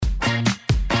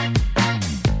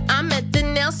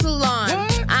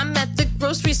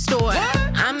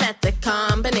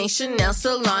combination nail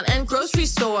salon and grocery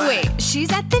store. Wait,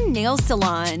 she's at the nail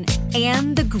salon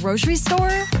and the grocery store?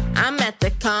 I'm at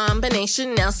the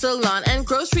combination nail salon and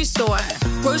grocery store.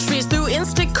 Groceries through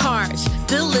Instacart,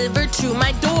 delivered to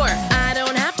my door. I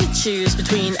don't have to choose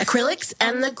between acrylics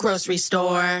and the grocery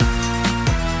store.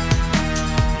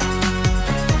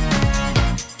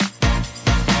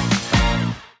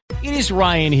 It is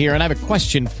Ryan here, and I have a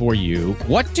question for you.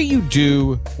 What do you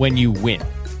do when you win?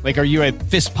 Like, are you a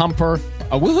fist pumper,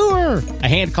 a woo-hooer, a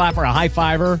hand clapper, a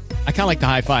high-fiver? I kind of like the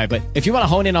high-five, but if you want to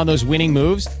hone in on those winning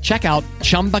moves, check out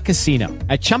Chumba Casino.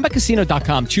 At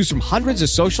ChumbaCasino.com, choose from hundreds of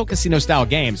social casino-style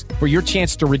games for your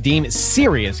chance to redeem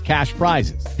serious cash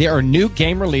prizes. There are new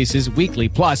game releases weekly,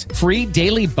 plus free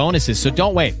daily bonuses, so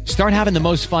don't wait. Start having the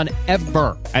most fun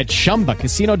ever at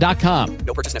ChumbaCasino.com.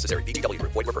 No purchase necessary. VGW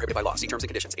Group. Void where prohibited by law. See terms and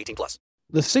conditions. 18+.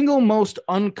 The single most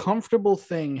uncomfortable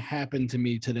thing happened to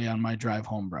me today on my drive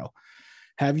home, bro.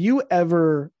 Have you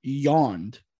ever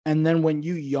yawned, and then when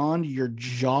you yawned, your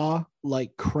jaw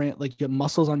like cramp, like your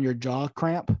muscles on your jaw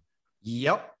cramp?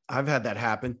 Yep, I've had that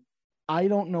happen. I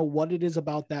don't know what it is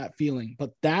about that feeling,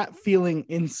 but that feeling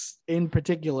in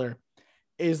particular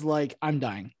is like I'm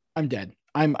dying. I'm dead.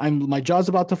 I'm my jaw's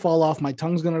about to fall off. My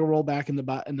tongue's gonna roll back in the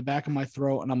back of my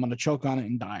throat, and I'm gonna choke on it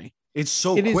and die. It's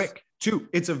so quick too.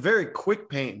 It's a very quick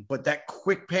pain, but that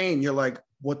quick pain, you're like,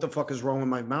 what the fuck is wrong with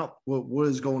my mouth? What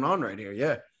is going on right here?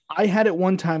 Yeah. I had it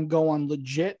one time go on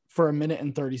legit for a minute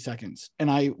and 30 seconds, and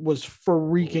I was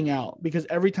freaking out because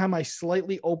every time I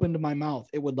slightly opened my mouth,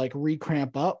 it would like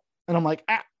recramp up, and I'm like,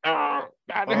 it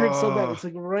hurts so bad. It's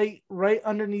like right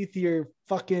underneath your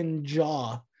fucking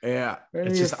jaw. Yeah,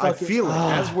 it's just I feel it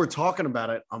as we're talking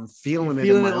about it. I'm feeling it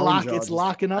in my own jaw. It's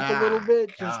locking up a little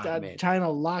bit. Just trying to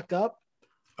lock up.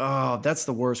 Oh, that's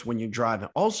the worst when you're driving.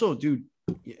 Also, dude,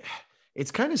 it's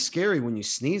kind of scary when you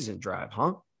sneeze and drive,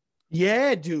 huh?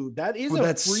 Yeah, dude, that is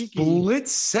that freaky split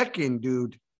second,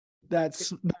 dude. That's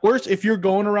the worst if you're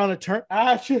going around a turn.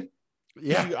 Shit.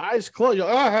 Yeah, your eyes closed. You're,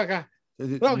 oh god,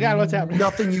 oh god, what's happening?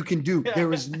 Nothing you can do.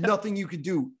 There is nothing you can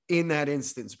do in that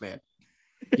instance, man.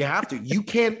 You have to. You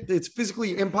can't. It's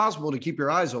physically impossible to keep your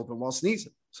eyes open while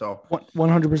sneezing. So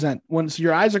 100%. Once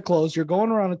your eyes are closed, you're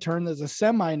going around a turn. There's a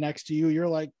semi next to you. You're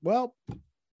like, well,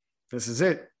 this is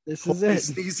it. This is it.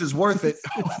 Sneeze is worth it.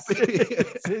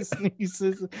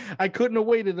 I couldn't have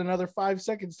waited another 5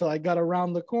 seconds till I got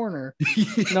around the corner.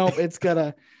 No, it's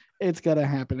gotta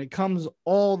happen. It comes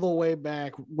all the way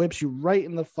back, whips you right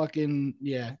in the fucking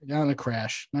down the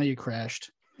crash. Now you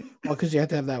crashed. Well, because you have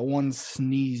to have that one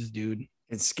sneeze, dude.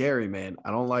 It's scary, man.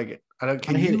 I don't like it.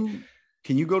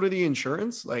 Can you go to the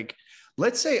insurance? Like,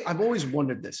 let's say I've always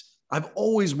wondered this. I've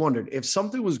always wondered if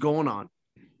something was going on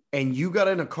and you got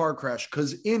in a car crash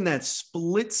because in that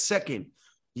split second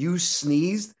you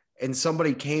sneezed and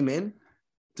somebody came in.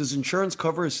 Does insurance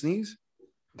cover a sneeze?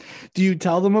 Do you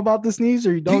tell them about the sneeze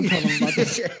or you don't tell them about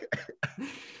this?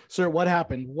 Sir, what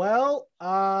happened? Well,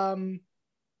 I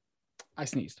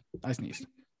sneezed.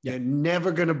 You're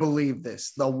never going to believe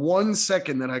this. The 1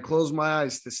 second that I closed my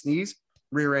eyes to sneeze,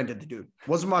 rear-ended the dude.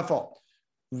 Wasn't my fault.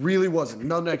 Really wasn't.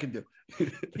 Nothing I could do.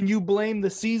 Can you blame the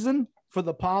season for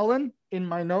the pollen in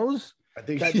my nose? I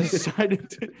think that decided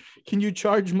to. Can you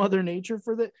charge Mother Nature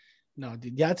for that? No,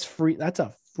 dude, that's free. That's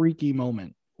a freaky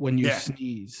moment when you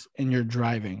sneeze and you're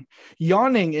driving.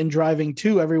 Yawning and driving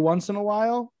too. Every once in a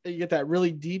while, you get that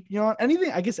really deep yawn.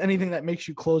 Anything that makes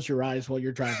you close your eyes while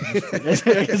you're driving. Is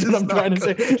what I'm trying to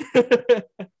say.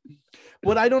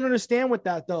 What I don't understand with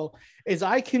that though is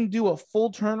I can do a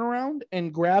full turnaround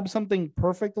and grab something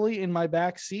perfectly in my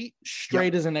back seat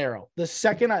straight as an arrow. The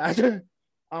second I'm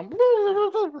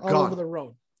all over the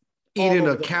road. Eating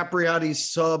a Capriati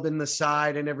sub in the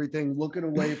side and everything, looking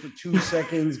away for 2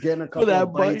 seconds, getting a couple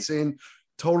of bites in,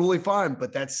 totally fine.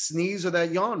 But that sneeze or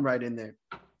that yawn right in there,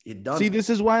 you're done. See, this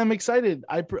is why I'm excited.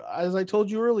 As I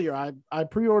told you earlier, I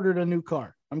pre-ordered a new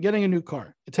car. I'm getting a new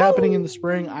car. It's happening in the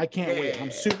spring. I can't wait.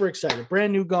 I'm super excited.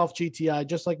 Brand new Golf GTI,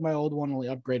 just like my old one, only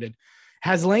upgraded.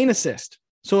 Has lane assist.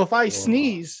 So if I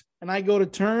sneeze and I go to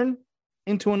turn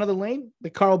into another lane, the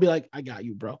car will be like, I got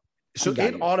you, bro. So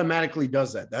it automatically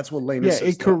does that. That's what lane assist does.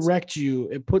 Yeah, it corrects you.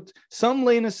 It puts some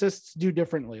lane assists do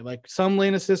differently. Like some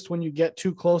lane assists, when you get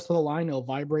too close to the line, it'll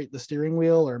vibrate the steering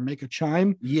wheel or make a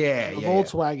chime. Yeah.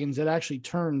 Volkswagens, it actually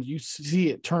turns. You see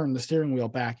it turn the steering wheel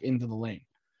back into the lane.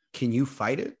 Can you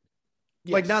fight it?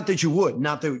 Yes. Like, not that you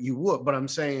would, but I'm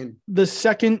saying the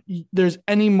second there's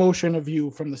any motion of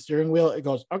you from the steering wheel, it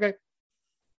goes, okay.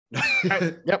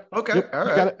 Yep. Okay. Yep. All right.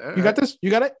 You got it. You got this. You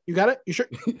got it. You got it. You sure?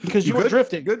 Because you were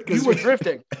drifting. Good. You were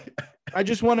drifting. I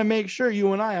just want to make sure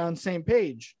you and I are on the same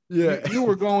page. Yeah. You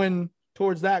were going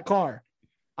towards that car.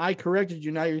 I corrected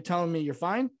you. Now you're telling me you're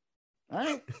fine. All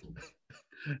right.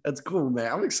 That's cool,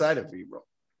 man. I'm excited for you, bro.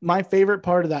 My favorite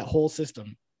part of that whole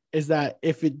system is that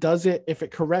if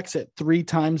it corrects it 3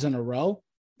 times in a row,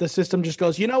 the system just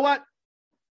goes, you know what?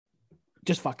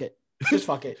 Just fuck it. Just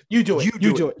fuck it. You do it.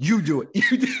 You do it. You do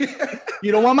it.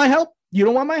 You don't want my help? You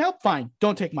don't want my help? Fine.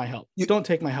 Don't take my help. Don't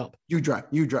take my help. You drive.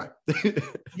 You drive.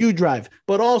 You drive.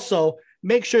 But also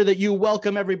make sure that you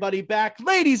welcome everybody back.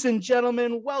 Ladies and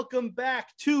gentlemen, welcome back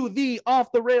to the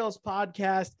Off the Rails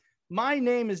podcast. My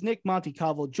name is Nick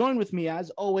Montecalvo. Join with me, as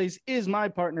always, is my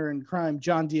partner in crime,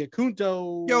 John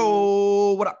Diacunto.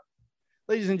 Yo, what up?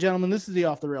 Ladies and gentlemen, this is the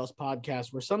Off the Rails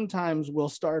podcast, where sometimes we'll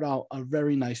start out a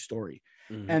very nice story,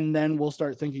 and then we'll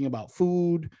start thinking about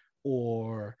food,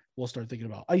 or we'll start thinking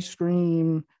about ice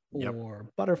cream or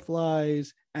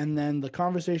butterflies, and then the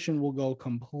conversation will go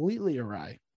completely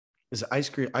awry. Is ice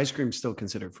cream still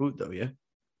considered food, though? Yeah.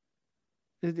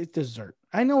 It's dessert.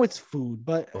 I know it's food,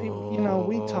 but we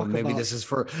talk maybe about, this is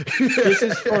for this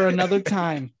is for another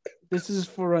time. This is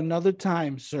for another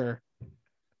time, sir.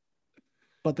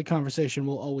 But the conversation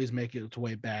will always make its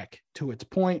way back to its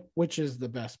point, which is the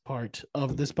best part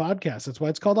of this podcast. That's why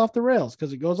it's called Off the Rails,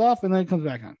 because it goes off and then it comes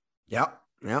back on. Yeah.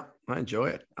 I enjoy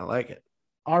it. I like it.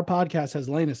 Our podcast has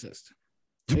lane assist.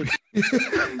 That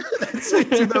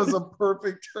was a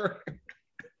perfect term.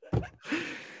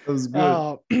 That was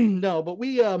good. No, but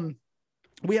we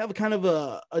have kind of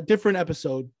a different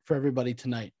episode for everybody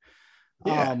tonight.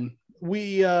 Yeah.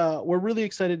 We're really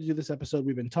excited to do this episode.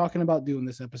 We've been talking about doing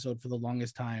this episode for the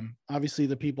longest time. Obviously,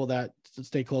 the people that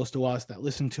stay close to us, that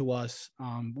listen to us,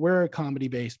 we're a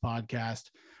comedy-based podcast.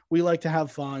 We like to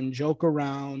have fun, joke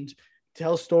around,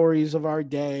 tell stories of our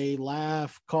day,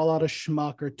 laugh, call out a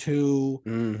schmuck or two.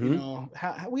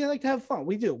 We like to have fun.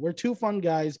 We do. We're 2 fun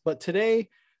guys, but today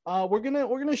we're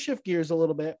gonna shift gears a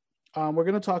little bit. We're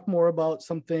gonna talk more about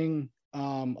something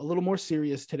a little more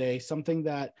serious today, something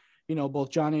that both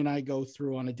Johnny and I go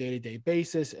through on a day-to-day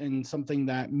basis, and something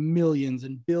that millions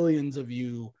and billions of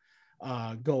you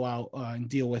go out and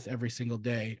deal with every single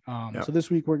day. So this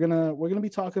week we're gonna be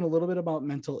talking a little bit about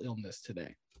mental illness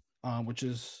today, which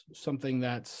is something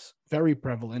that's very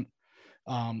prevalent,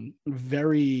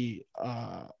 very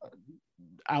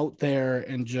out there,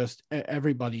 and just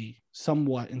everybody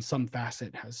somewhat in some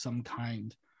facet has some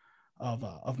kind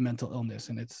of mental illness,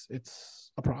 and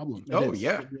it's a problem.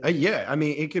 Yeah. I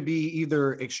mean, it could be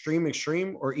either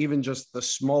extreme, or even just the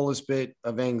smallest bit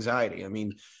of anxiety. I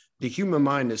mean, the human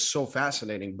mind is so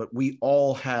fascinating, but we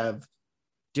all have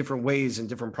different ways and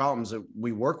different problems that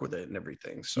we work with it and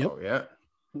everything. So,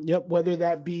 Yep. Whether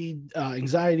that be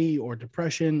anxiety or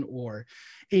depression or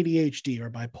ADHD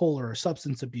or bipolar or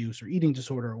substance abuse or eating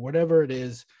disorder or whatever it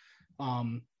is,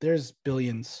 there's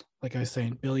billions, like I was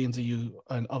saying, billions of you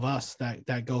of us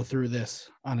that go through this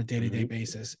on a day-to-day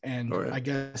basis. And I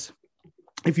guess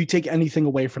if you take anything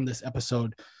away from this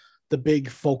episode, the big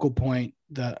focal point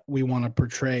that we want to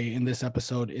portray in this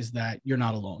episode is that you're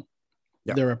not alone.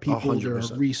 There are people, 100%. There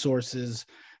are resources.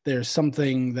 There's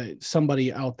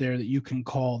somebody out there that you can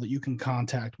call, that you can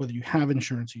contact, whether you have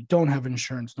insurance or you don't have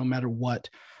insurance. No matter what,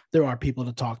 there are people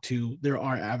to talk to. There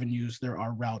are avenues, there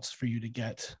are routes for you to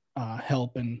get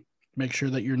help, and make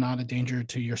sure that you're not a danger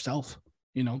to yourself,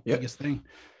 biggest thing.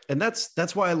 And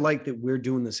that's why I like that we're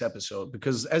doing this episode,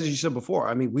 because as you said before,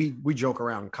 I mean, we joke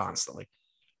around constantly.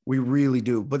 We really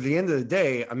do. But at the end of the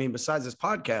day, I mean, besides this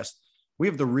podcast, we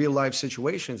have the real life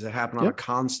situations that happen on a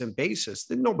constant basis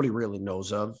that nobody really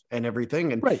knows of and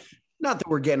everything. And not that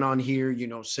we're getting on here,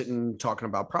 sitting talking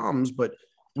about problems, but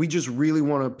we just really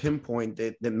want to pinpoint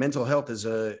that mental health is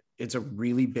it's a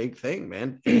really big thing,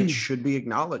 man. And it should be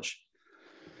acknowledged.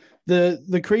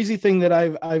 The crazy thing that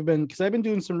I've been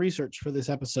doing some research for this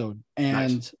episode,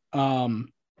 and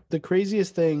the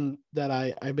craziest thing that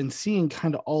I've been seeing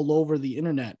kind of all over the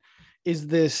internet is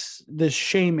this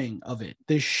shaming of it,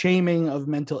 this shaming of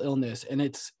mental illness. And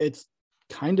it's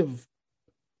kind of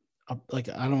like,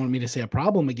 I don't want me to say a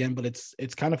problem again, but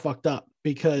it's kind of fucked up,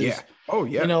 because,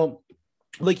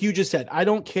 like you just said, I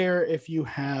don't care if you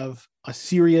have a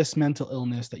serious mental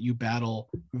illness that you battle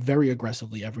very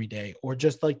aggressively every day, or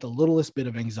just like the littlest bit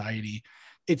of anxiety.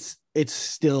 It's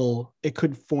still, it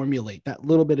could formulate that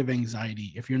little bit of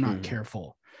anxiety if you're not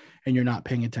careful, and you're not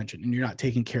paying attention, and you're not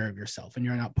taking care of yourself, and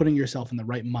you're not putting yourself in the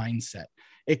right mindset.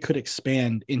 It could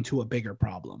expand into a bigger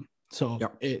problem. So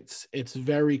it's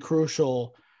very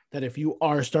crucial that if you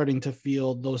are starting to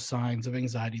feel those signs of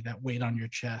anxiety, that weight on your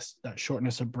chest, that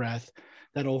shortness of breath,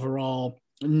 that overall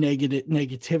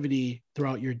negativity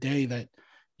throughout your day, that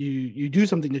you do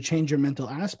something to change your mental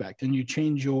aspect, and you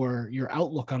change your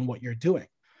outlook on what you're doing.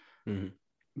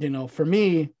 For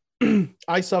me,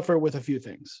 I suffer with a few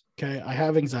things. Okay. I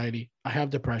have anxiety. I have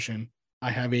depression.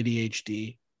 I have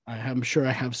ADHD. I'm sure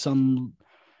I have some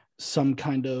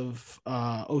kind of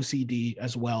OCD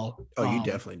as well. Oh, you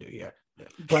definitely do. Yeah.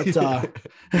 But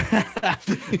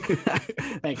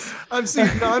thanks. I've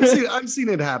seen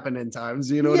it happen in times.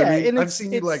 You know what I mean? And I've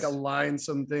seen you like align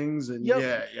some things, and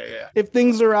yeah. If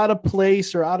things are out of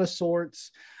place or out of sorts,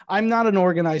 I'm not an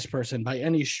organized person by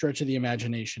any stretch of the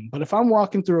imagination. But if I'm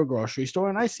walking through a grocery store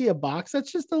and I see a box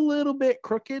that's just a little bit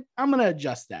crooked, I'm gonna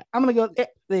adjust that. I'm gonna go,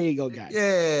 there you go, guys.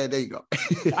 Yeah, there you go.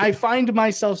 I find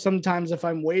myself sometimes if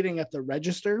I'm waiting at the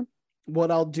register,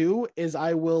 what I'll do is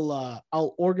I'll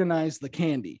organize the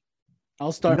candy.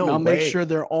 I'll make sure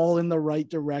they're all in the right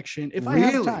direction. If I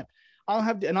have time,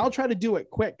 I'll try to do it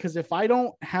quick. Cause if I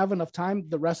don't have enough time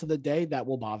the rest of the day, that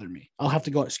will bother me. I'll have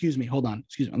to go, excuse me, hold on.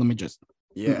 Excuse me. Let me just.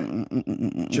 Yeah.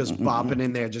 Just bopping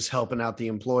in there, just helping out the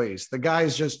employees. The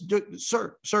guy's just,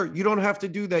 sir, you don't have to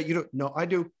do that. You don't. No, I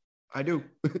do.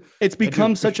 It's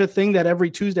become such a thing that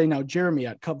every Tuesday now, Jeremy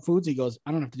at Cub Foods, he goes,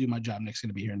 I don't have to do my job. Nick's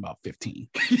going to be here in about 15.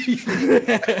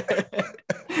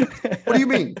 What do you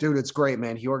mean? Dude, it's great,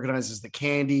 man. He organizes the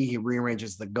candy. He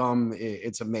rearranges the gum.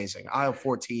 It's amazing. Aisle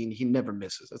 14, he never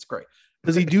misses. That's great.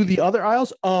 Does he do the other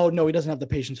aisles? Oh, no, he doesn't have the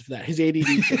patience for that. His ADD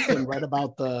kicks in right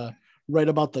about the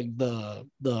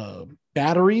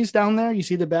batteries down there. You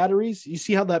see the batteries? You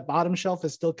see how that bottom shelf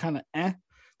is still kind of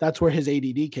That's where his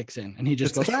ADD kicks in, and he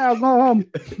just goes, I'll go home.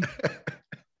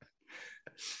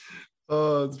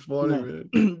 Oh, it's funny,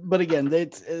 man. But again,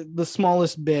 it's the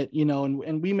smallest bit,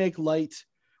 and we make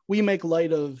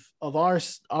light of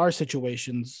our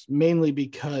situations, mainly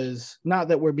because, not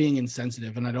that we're being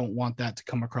insensitive, and I don't want that to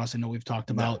come across. I know we've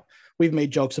talked about, we've made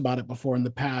jokes about it before in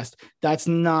the past. That's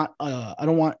not, I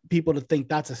don't want people to think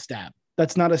that's a stab.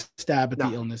 That's not a stab at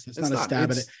the illness. That's not a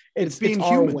stab at it. It's being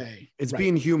human. Way. It's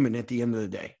being human at the end of the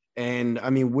day. And I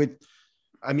mean,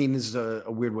 this is a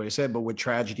weird way to say it, but with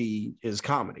tragedy is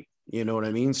comedy. You know what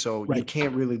I mean? So you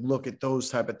can't really look at those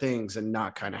type of things and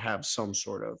not kind of have some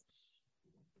sort of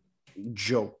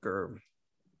joke or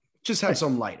just have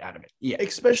some light out of it. Yeah.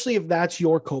 Especially if that's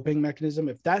your coping mechanism.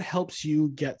 If that helps you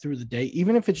get through the day,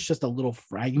 even if it's just a little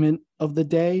fragment of the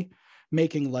day,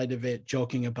 making light of it,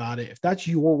 joking about it. If that's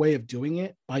your way of doing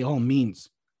it, by all means,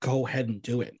 go ahead and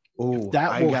do it. Oh,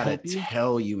 I gotta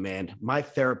tell you, man, my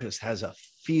therapist has a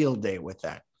field day with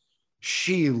that.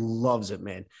 She loves it,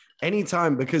 man.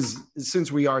 Anytime, because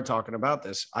since we are talking about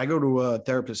this, I go to a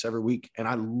therapist every week and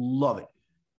I love it.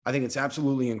 I think it's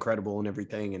absolutely incredible and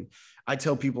everything. And I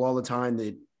tell people all the time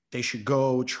that they should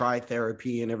go try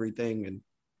therapy and everything. And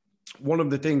one of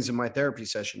the things in my therapy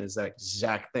session is that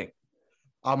exact thing.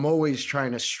 I'm always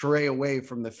trying to stray away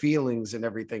from the feelings and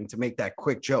everything to make that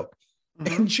quick joke.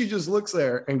 Mm-hmm. And she just looks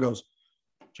there and goes,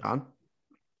 John,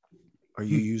 are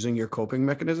you using your coping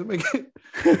mechanism again?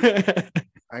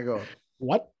 I go,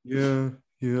 what? Yeah.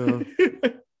 No,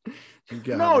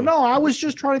 I was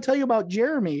just trying to tell you about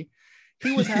Jeremy.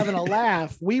 He was having a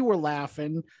laugh. We were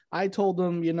laughing. I told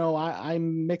him, I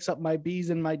mix up my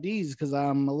B's and my D's because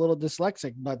I'm a little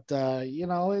dyslexic, but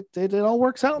it all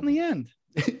works out in the end.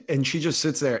 And she just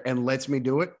sits there and lets me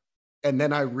do it. And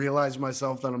then I realize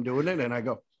myself that I'm doing it. And I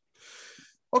go,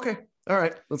 okay, all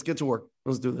right, let's get to work.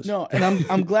 Let's do this. No, and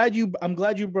I'm glad you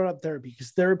brought up therapy,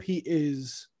 because therapy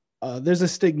is there's a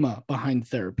stigma behind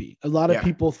therapy. A lot of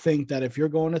people think that if you're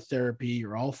going to therapy,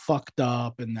 you're all fucked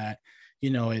up and that,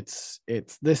 it's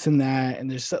this and that. And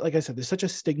there's, like I said, there's such a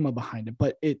stigma behind it,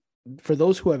 but for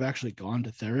those who have actually gone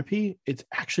to therapy, it's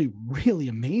actually really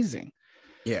amazing.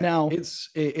 Yeah. Now it's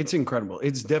incredible.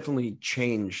 It's definitely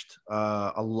changed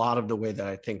a lot of the way that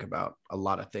I think about a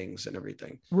lot of things and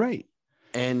everything. Right.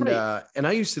 And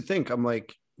I used to think, I'm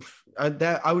like,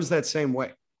 I was that same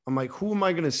way. I'm like, who am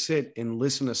I going to sit and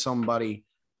listen to somebody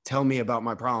tell me about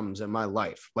my problems in my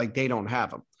life? Like they don't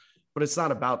have them. But it's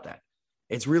not about that.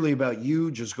 It's really about you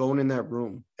just going in that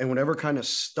room and whatever kind of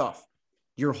stuff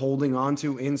you're holding on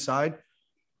to inside,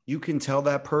 you can tell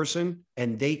that person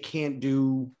and they can't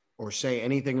do or say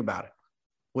anything about it.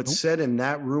 What's said in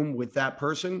that room with that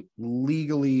person,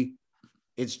 legally,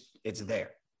 it's there.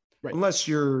 Right. Unless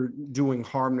you're doing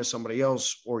harm to somebody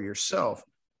else or yourself,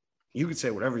 you could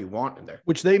say whatever you want in there.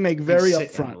 Which they make very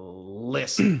upfront.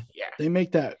 Listen. Yeah. They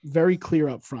make that very clear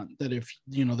upfront that if,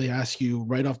 they ask you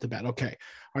right off the bat, okay,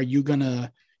 are you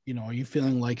gonna, are you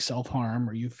feeling like self-harm?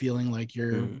 Are you feeling like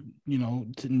you're,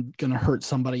 gonna hurt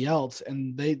somebody else?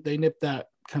 And they nip that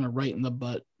kind of right in the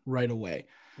butt right away.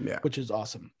 Yeah. Which is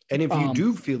awesome. And if you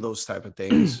do feel those type of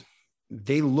things,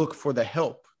 they look for the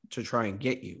help to try and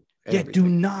get you. Yeah, do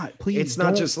not, please. It's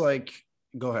not just like,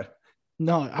 go ahead.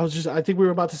 No, I think we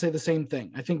were about to say the same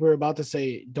thing. I think we were about to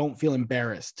say, don't feel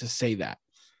embarrassed to say that.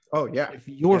 Oh, yeah. If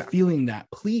you're feeling that,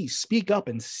 please speak up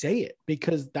and say it,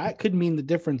 because that could mean the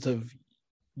difference of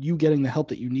you getting the help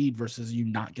that you need versus you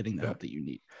not getting the help that you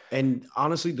need. And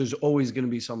honestly, there's always going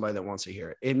to be somebody that wants to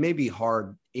hear it. It may be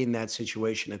hard in that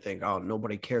situation to think, oh,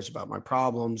 nobody cares about my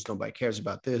problems. Nobody cares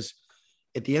about this.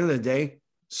 At the end of the day,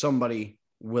 somebody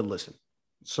will listen.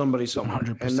 Somebody, somewhere.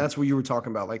 100%. And that's what you were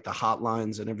talking about, like the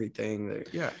hotlines and everything.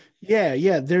 Yeah.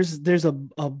 There's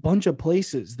a bunch of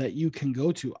places that you can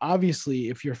go to. Obviously,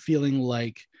 if you're feeling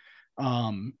like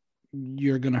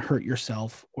you're going to hurt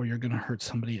yourself or you're going to hurt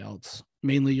somebody else,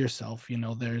 mainly yourself,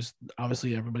 there's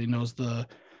obviously, everybody knows the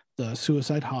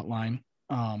suicide hotline,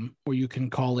 where you can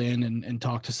call in and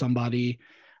talk to somebody.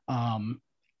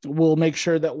 We'll make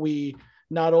sure that we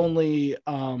not only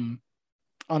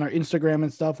on our Instagram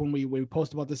and stuff, when we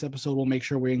post about this episode, we'll make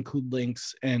sure we include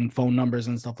links and phone numbers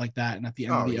and stuff like that. And at the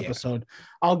end of the episode,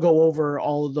 I'll go over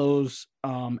all of those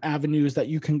avenues that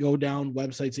you can go down,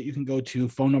 websites that you can go to,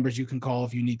 phone numbers you can call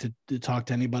if you need to talk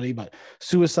to anybody. But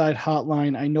suicide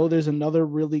hotline, I know there's another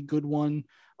really good one.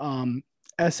 SAMHSA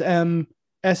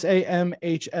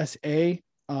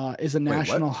is a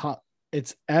national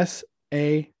it's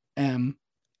SAMHSA.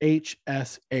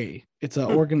 It's an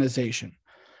organization.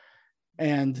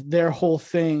 And their whole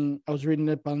thing, I was reading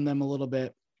up on them a little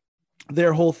bit.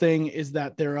 Their whole thing is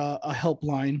that they're a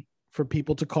helpline for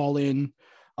people to call in,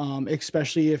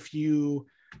 especially if you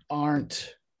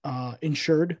aren't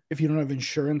insured, if you don't have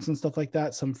insurance and stuff like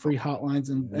that. Some free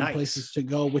hotlines and places to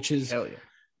go, which is,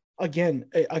 again,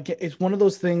 it's one of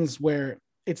those things where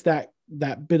it's that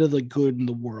bit of the good in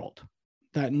the world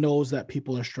that knows that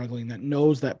people are struggling, that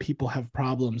knows that people have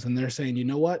problems. And they're saying, you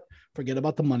know what? Forget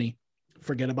about the money.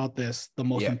 Forget about this. The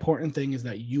most important thing is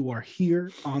that you are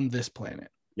here on this planet.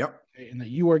 Yep. And that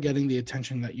you are getting the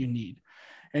attention that you need.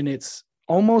 And it's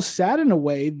almost sad in a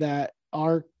way that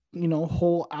our,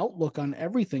 whole outlook on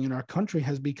everything in our country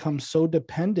has become so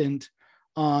dependent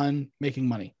on making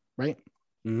money, right?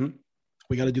 Mm-hmm.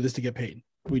 We got to do this to get paid.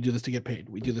 We do this to get paid.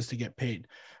 We do this to get paid.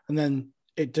 And then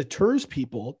it deters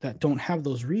people that don't have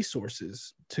those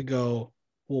resources to go,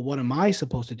 well, what am I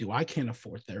supposed to do? I can't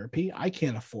afford therapy. I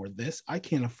can't afford this. I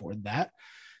can't afford that.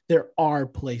 There are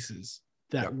places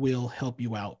that will help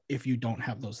you out if you don't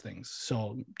have those things.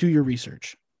 So do your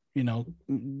research,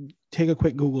 take a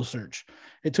quick Google search.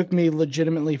 It took me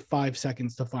legitimately 5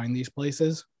 seconds to find these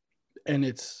places. And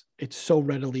it's so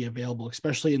readily available,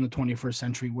 especially in the 21st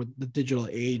century with the digital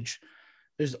age.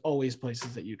 There's always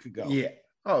places that you could go. Yeah.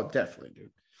 Oh, definitely,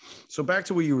 dude. So back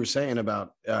to what you were saying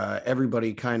about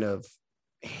everybody kind of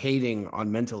hating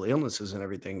on mental illnesses and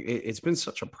everything. It's been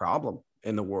such a problem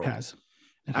in the world. It has.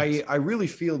 I really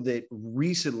feel that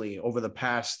recently, over the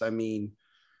past, I don't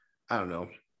know,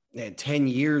 10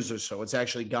 years or so, it's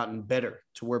actually gotten better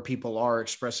to where people are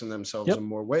expressing themselves in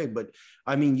more way. But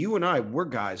you and I, we're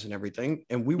guys and everything,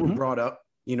 and we were brought up,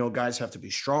 guys have to be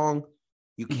strong.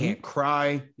 You can't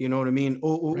cry. You know what I mean?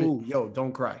 Yo,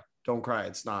 don't cry. Don't cry.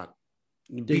 It's not.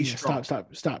 Be strong.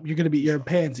 Stop. You're a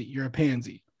pansy. You're a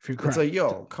pansy. If you cry. It's like,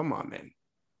 yo, come on, man.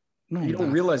 No, you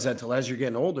don't realize that till as you're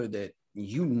getting older that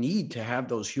you need to have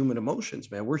those human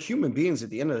emotions, man. We're human beings at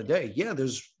the end of the day. Yeah,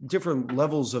 there's different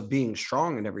levels of being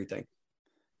strong and everything.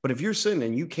 But if you're sitting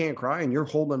and you can't cry and you're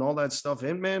holding all that stuff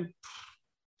in, man,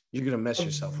 you're going to mess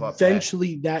yourself up.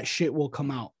 Eventually that shit will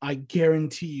come out. I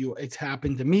guarantee you. It's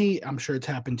happened to me. I'm sure it's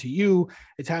happened to you.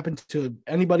 It's happened to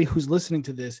anybody who's listening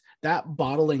to this. That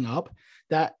bottling up,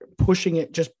 that pushing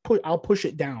it, I'll push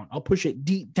it down. I'll push it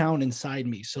deep down inside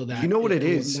me so that what it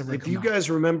is. If you guys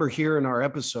remember here in our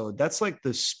episode, that's like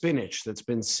the spinach that's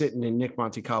been sitting in Nick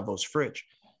Montecalvo's fridge.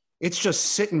 It's just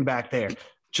sitting back there,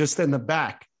 just in the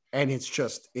back. And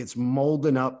it's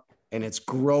molding up and it's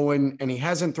growing, and he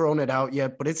hasn't thrown it out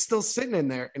yet, but it's still sitting in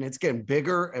there and it's getting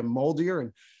bigger and moldier.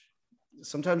 And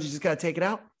sometimes you just got to take it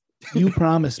out. You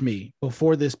promised me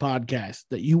before this podcast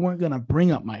that you weren't going to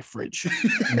bring up my fridge.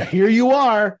 And here you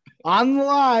are on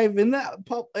live in that.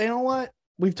 You know what?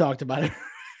 We've talked about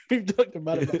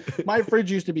it. My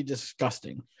fridge used to be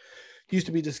disgusting.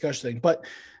 But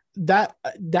that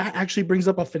actually brings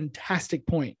up a fantastic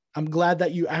point. I'm glad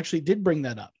that you actually did bring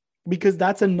that up, because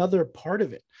that's another part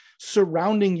of it.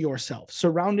 Surrounding yourself,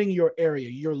 surrounding your area,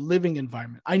 your living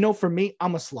environment. I know for me,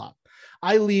 I'm a slob.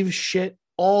 I leave shit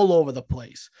all over the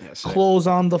place. Yes, clothes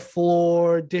on the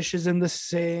floor, dishes in the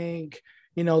sink,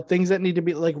 things that need to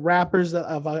be like wrappers that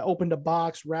if I opened a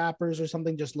box, wrappers or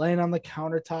something just laying on the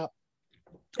countertop.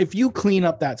 If you clean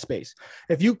up that space,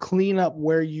 if you clean up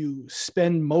where you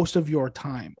spend most of your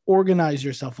time, organize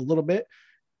yourself a little bit,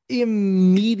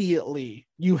 immediately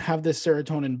you have this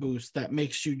serotonin boost that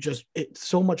makes you it's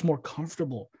so much more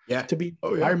comfortable to be in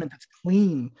an environment that's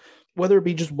clean, whether it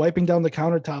be just wiping down the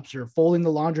countertops or folding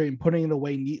the laundry and putting it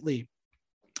away neatly.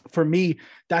 For me,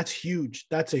 that's huge.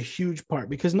 That's a huge part,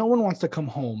 because no one wants to come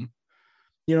home.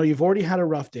 You know, you've already had a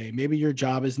rough day. Maybe your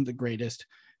job isn't the greatest.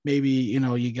 Maybe, you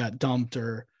know, you got dumped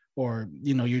or,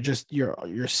 you know,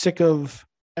 you're sick of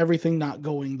everything not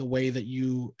going the way that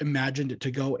you imagined it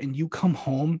to go, and you come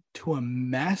home to a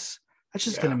mess. That's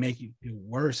just going to make you feel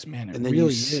worse, man. And then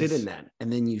you sit in that,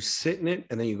 and then you sit in it,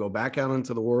 and then you go back out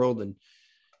into the world, and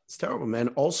it's terrible, man.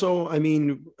 Also, I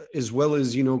mean, as well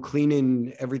as, you know,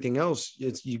 cleaning everything else,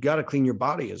 you got to clean your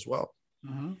body as well.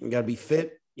 You got to be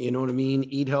fit. You know what I mean?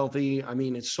 Eat healthy. I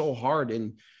mean, it's so hard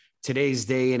in today's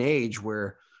day and age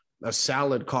where a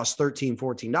salad costs $13,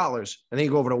 $14. And then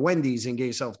you go over to Wendy's and get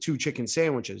yourself 2 chicken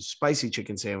sandwiches, spicy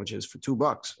chicken sandwiches for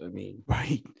 $2. I mean,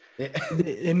 right.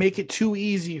 They make it too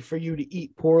easy for you to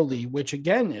eat poorly, which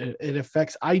again, it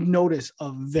affects. I notice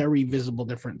a very visible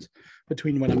difference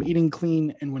between when I'm eating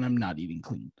clean and when I'm not eating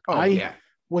clean. I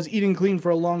was eating clean for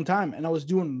a long time, and I was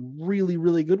doing really,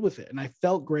 really good with it. And I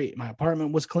felt great. My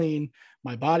apartment was clean.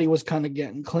 My body was kind of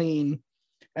getting clean.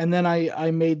 And then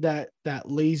I made that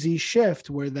lazy shift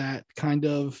where that kind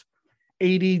of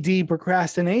ADD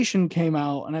procrastination came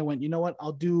out, and I went, you know what,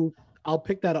 I'll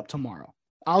pick that up tomorrow.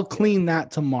 I'll clean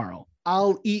that tomorrow.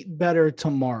 I'll eat better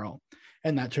tomorrow.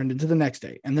 And that turned into the next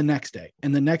day and the next day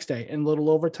and the next day. And a little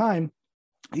over time,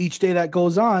 each day that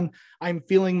goes on, I'm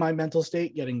feeling my mental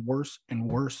state getting worse and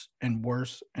worse and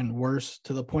worse and worse,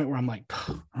 to the point where I'm like,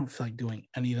 I don't feel like doing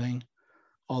anything.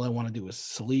 All I want to do is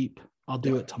sleep. I'll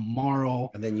do it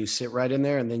tomorrow. And then you sit right in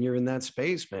there, and then you're in that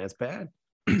space, man. It's bad.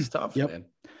 It's tough, man.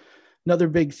 Another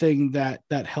big thing that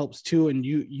helps too, and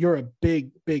you're a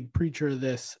big preacher of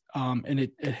this, and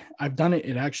I've done it.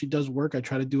 It actually does work. I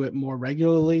try to do it more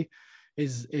regularly.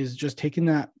 Is just taking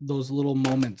those little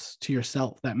moments to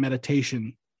yourself, that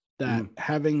meditation, that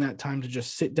having that time to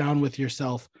just sit down with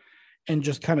yourself and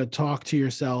just kind of talk to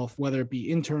yourself, whether it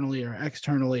be internally or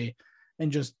externally,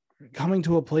 and just coming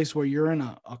to a place where you're in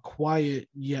a quiet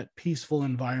yet peaceful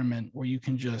environment where you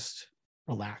can just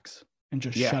relax and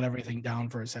just shut everything down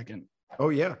for a second. Oh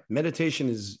yeah. Meditation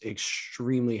is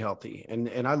extremely healthy.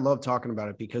 And I love talking about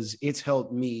it because it's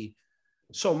helped me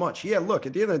so much. Yeah. Look,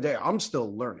 at the end of the day, I'm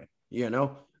still learning, you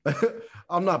know,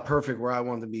 I'm not perfect where I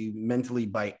want to be mentally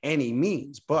by any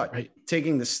means, but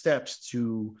taking the steps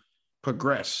to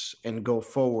progress and go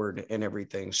forward and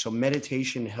everything. So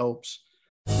meditation helps.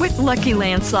 With Lucky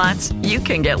Land Slots, you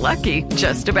can get lucky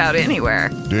just about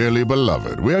anywhere. Dearly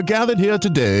beloved, we are gathered here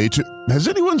today to... Has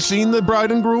anyone seen the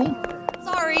bride and groom?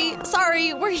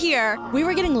 Sorry, we're here. We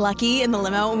were getting lucky in the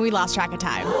limo and we lost track of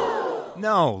time.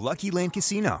 No, Lucky Land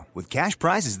Casino, with cash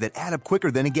prizes that add up quicker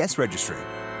than a guest registry.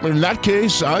 In that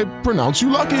case, I pronounce you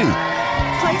lucky.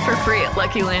 Play for free at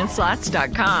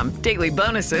LuckyLandSlots.com. Daily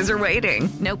bonuses are waiting.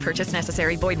 No purchase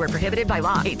necessary. Void where prohibited by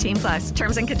law. 18+.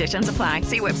 Terms and conditions apply.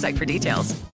 See website for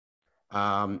details.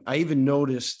 I even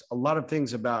noticed a lot of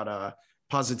things about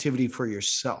positivity for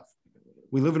yourself.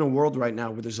 We live in a world right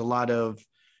now where there's a lot of,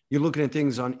 you're looking at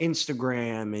things on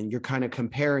Instagram and you're kind of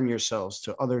comparing yourselves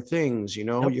to other things, you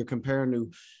know, you're comparing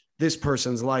to this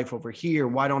person's life over here.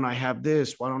 Why don't I have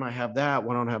this? Why don't I have that?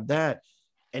 Why don't I have that?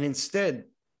 And instead,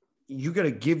 you got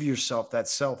to give yourself that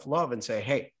self-love and say,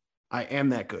 hey, I am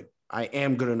that good. I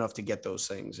am good enough to get those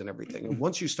things and everything. And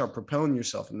once you start propelling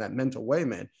yourself in that mental way,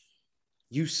 man,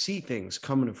 you see things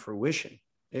coming to fruition.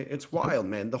 It's wild,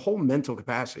 man. The whole mental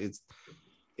capacity,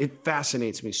 it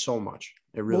fascinates me so much.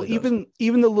 It really does.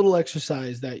 Even the little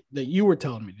exercise that you were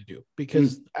telling me to do,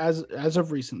 because as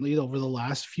of recently, over the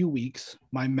last few weeks,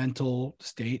 my mental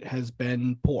state has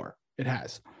been poor. It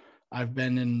has. I've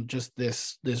been in just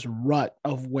this rut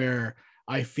of where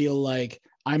I feel like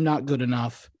I'm not good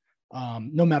enough.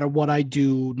 No matter what I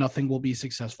do, nothing will be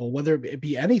successful, whether it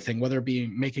be anything, whether it be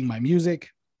making my music,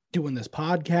 doing this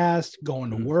podcast,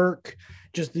 going to work,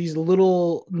 just these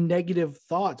little negative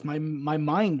thoughts. My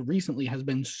mind recently has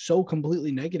been so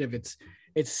completely negative. It's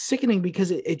sickening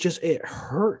because it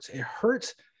hurts. It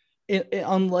hurts. It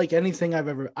unlike anything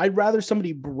I'd rather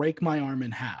somebody break my arm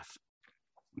in half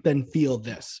than feel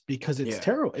this, because it's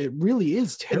terrible. It really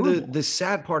is terrible. And the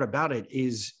sad part about it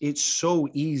is it's so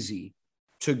easy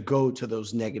to go to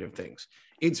those negative things.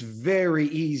 It's very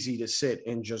easy to sit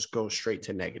and just go straight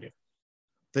to negative.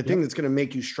 The thing that's going to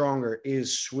make you stronger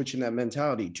is switching that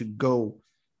mentality to go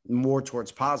more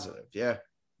towards positive. Yeah.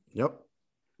 Yep.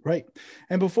 Right.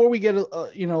 And before we get,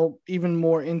 even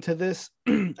more into this,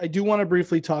 I do want to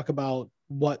briefly talk about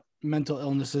what mental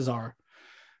illnesses are.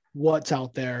 what's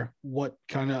out there, what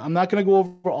kind of, I'm not going to go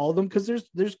over all of them because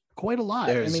there's quite a lot.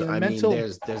 There's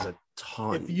a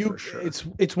ton. If you, for sure.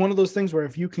 it's one of those things where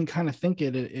if you can kind of think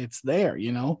it's there,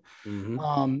 you know.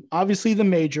 Mhm. Obviously the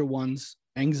major ones: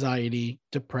 anxiety,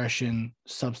 depression,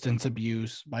 substance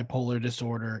abuse, bipolar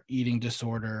disorder, eating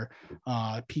disorder,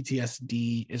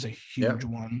 PTSD is a huge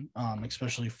one,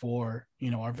 especially for,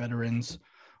 you know, our veterans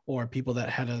or people that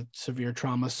had a severe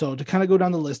trauma. So to kind of go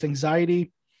down the list: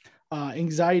 anxiety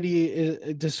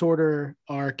disorder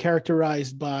are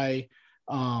characterized by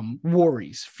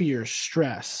worries, fears,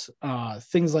 stress,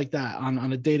 things like that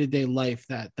on a day-to-day life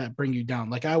that bring you down.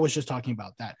 Like I was just talking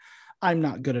about that. I'm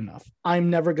not good enough. I'm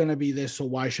never going to be this. So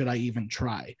why should I even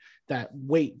try? That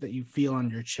weight that you feel on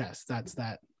your chest, that's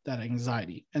that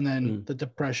anxiety. And then the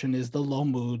depression is the low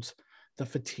moods, the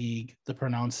fatigue, the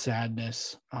pronounced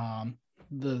sadness,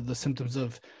 the symptoms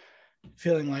of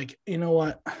feeling like, you know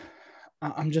what,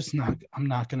 I'm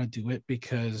not going to do it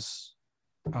because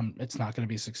it's not going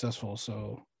to be successful.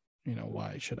 So, you know,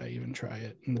 why should I even try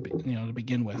it to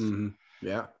begin with?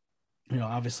 Yeah. You know,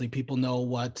 obviously people know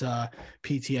what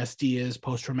PTSD is,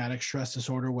 post-traumatic stress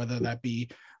disorder, whether that be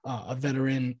a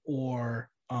veteran or,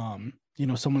 you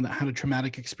know, someone that had a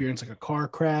traumatic experience like a car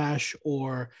crash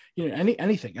or, you know,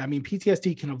 anything. I mean,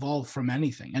 PTSD can evolve from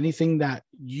anything that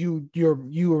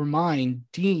your mind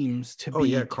deems to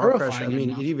be car crash. terrifying I mean,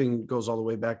 enough. it even goes all the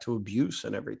way back to abuse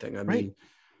and everything. I Right. mean,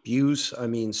 abuse, I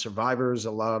mean, survivors,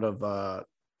 a lot of,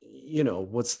 you know,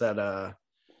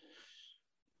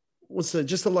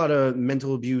 just a lot of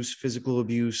mental abuse, physical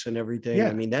abuse and everything. Yeah.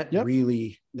 I mean, that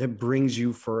brings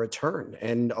you for a turn.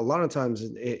 And a lot of times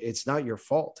it's not your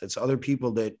fault. It's other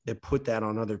people that put that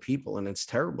on other people. And it's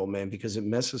terrible, man, because it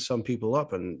messes some people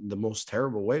up in the most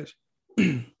terrible ways.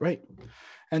 Right.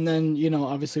 And then, you know,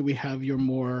 obviously we have your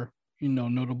more, you know,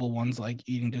 notable ones like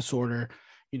eating disorder,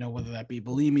 you know, whether that be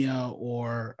bulimia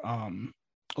or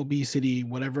obesity,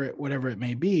 whatever it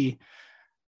may be.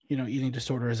 You know, eating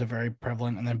disorder is a very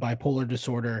prevalent, and then bipolar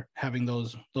disorder, having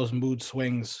those mood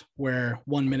swings where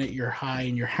 1 minute you're high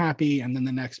and you're happy, and then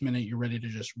the next minute you're ready to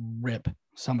just rip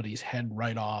somebody's head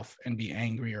right off and be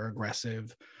angry or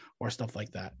aggressive or stuff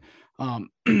like that.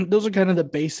 Those are kind of the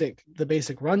basic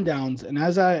rundowns. And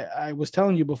as I was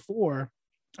telling you before,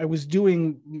 I was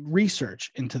doing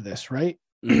research into this, right?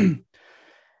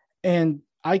 And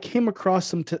I came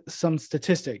across some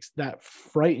statistics that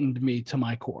frightened me to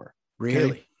my core.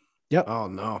 Really? Okay? Yep. Oh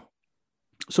no.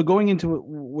 So going into it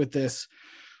with this,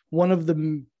 one of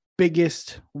the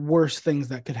biggest, worst things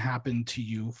that could happen to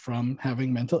you from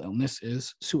having mental illness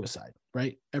is suicide,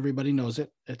 right? Everybody knows it.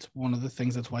 It's one of the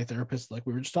things. That's why therapists, like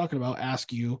we were just talking about,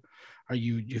 ask you, do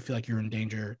you feel like you're in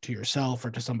danger to yourself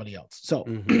or to somebody else? So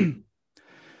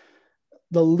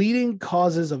the leading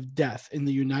causes of death in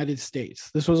the United States,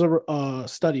 this was a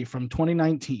study from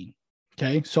 2019.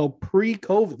 Okay. So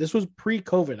pre-COVID, this was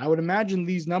pre-COVID. I would imagine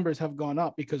these numbers have gone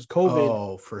up because COVID.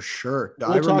 Oh, for sure.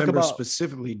 I remember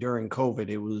specifically during COVID,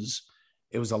 it was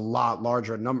a lot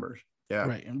larger numbers. Yeah.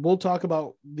 Right. And we'll talk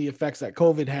about the effects that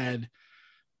COVID had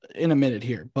in a minute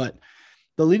here, but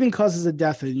the leading causes of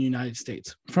death in the United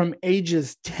States from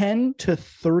ages 10 to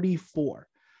 34,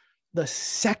 the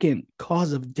second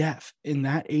cause of death in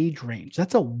that age range.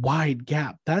 That's a wide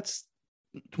gap. That's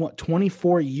what,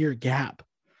 24-year gap.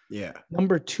 Yeah.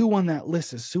 Number 2 on that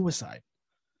list is suicide.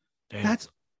 Damn. That's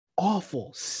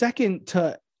awful. Second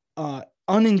to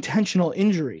unintentional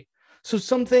injury. So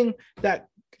something that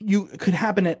you could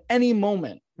happen at any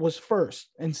moment was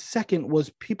first, and second was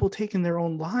people taking their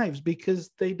own lives because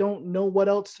they don't know what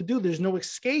else to do. There's no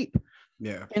escape.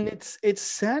 Yeah. And it's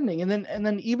saddening. And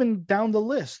then even down the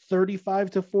list,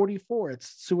 35 to 44,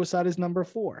 it's suicide is number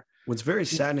 4. What's very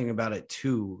saddening about it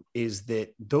too is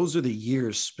that those are the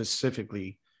years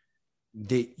specifically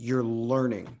that you're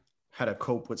learning how to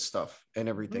cope with stuff and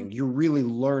everything. You're really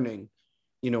learning,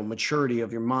 you know, maturity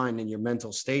of your mind and your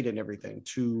mental state and everything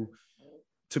to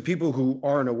people who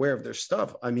aren't aware of their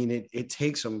stuff. I mean, it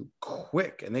takes them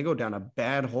quick and they go down a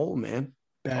bad hole, man.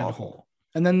 Bad hole.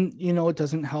 And then, you know, it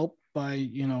doesn't help by,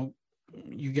 you know,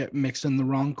 you get mixed in the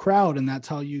wrong crowd, and that's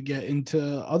how you get into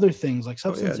other things like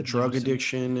substance abuse, drug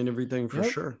addiction and everything for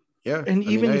sure. Yeah. And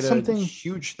I had something a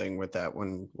huge thing with that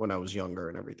when I was younger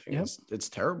and everything. Yep. It's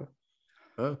terrible.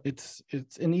 It's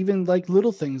and even like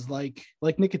little things like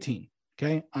nicotine.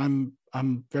 Okay. I'm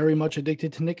very much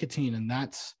addicted to nicotine, and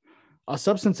that's a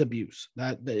substance abuse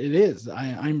that it is.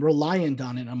 I'm reliant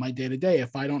on it on my day to day.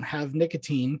 If I don't have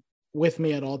nicotine with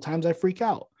me at all times, I freak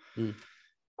out.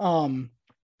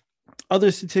 Other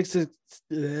statistics,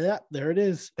 there it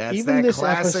is. That's even that this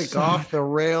classic episode, off the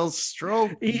rails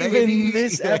stroke. Even baby.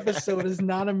 this episode is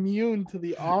not immune to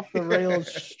the off the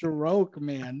rails stroke,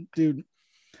 man, dude.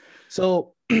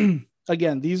 So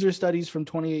again, these are studies from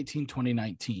 2018,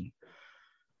 2019.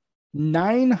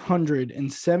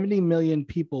 970 million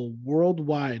people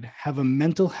worldwide have a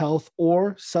mental health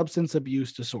or substance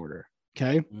abuse disorder.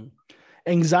 Okay. Mm-hmm.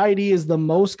 Anxiety is the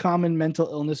most common mental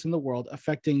illness in the world,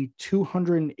 affecting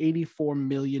 284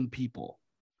 million people.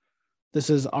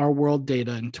 This is our world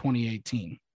data in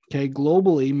 2018. Okay.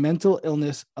 Globally, mental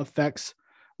illness affects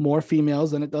more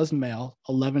females than it does male,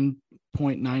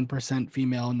 11.9%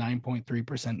 female,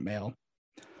 9.3% male.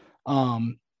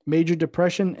 Major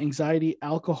depression, anxiety,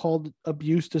 alcohol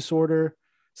abuse disorder,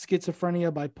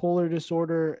 schizophrenia, bipolar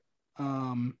disorder.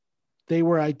 They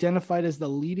were identified as the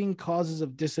leading causes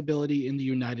of disability in the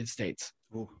United States.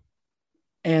 Ooh.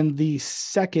 And the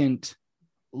second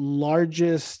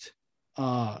largest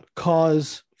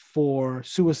cause for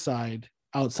suicide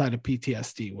outside of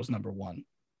PTSD was number one.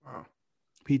 Wow.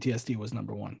 PTSD was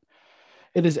number one.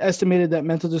 It is estimated that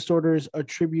mental disorders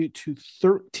attribute to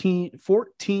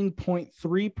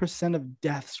 14.3% of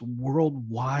deaths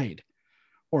worldwide,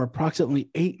 or approximately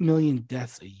 8 million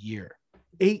deaths a year.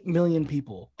 8 million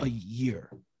people a year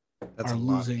are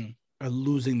losing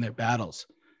their battles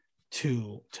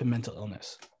to mental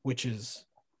illness, which is,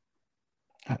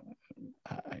 I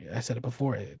said it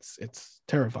before, it's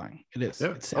terrifying. It is.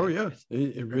 Yeah. It's sad. Oh yeah,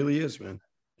 it really is, man.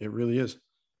 It really is.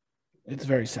 It's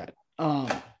very sad.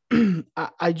 I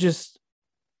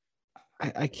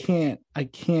can't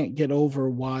get over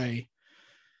why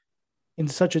in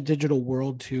such a digital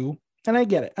world too. And I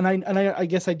get it. And I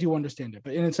guess I do understand it,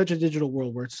 but in such a digital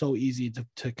world where it's so easy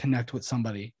to connect with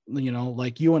somebody, you know,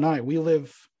 like you and I, we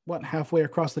live halfway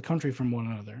across the country from one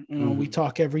another. You know, we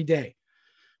talk every day,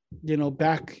 you know,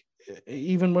 back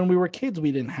even when we were kids,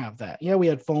 we didn't have that. Yeah. We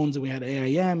had phones and we had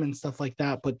AIM and stuff like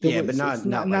that, but not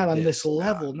on this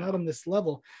level, not on this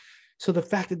level. So the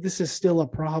fact that this is still a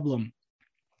problem,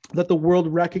 that the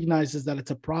world recognizes that it's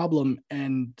a problem,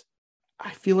 and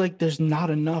I feel like there's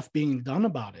not enough being done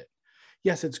about it.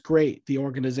 Yes, it's great, the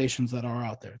organizations that are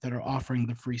out there that are offering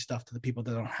the free stuff to the people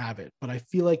that don't have it, but I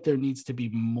feel like there needs to be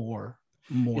more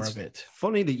of it.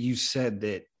 Funny that you said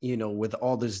that, you know, with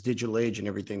all this digital age and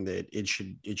everything, that it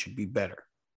should be better,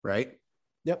 right?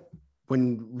 Yep.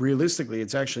 When realistically,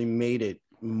 it's actually made it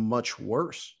much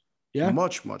worse. Yeah.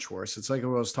 Much, much worse. It's like I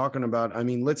was talking about. I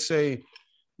mean, let's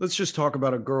just talk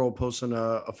about a girl posting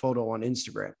a photo on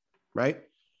Instagram, right?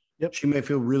 Yep. She may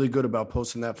feel really good about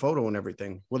posting that photo and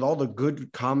everything, with all the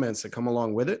good comments that come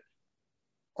along with it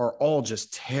are all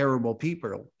just terrible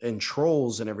people and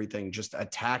trolls and everything, just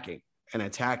attacking. And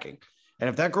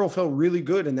if that girl felt really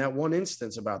good in that one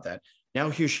instance about that, now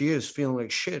here she is feeling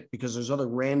like shit because there's other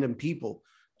random people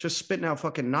just spitting out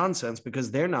fucking nonsense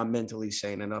because they're not mentally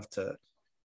sane enough to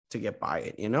get by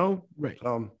it, you know? Right.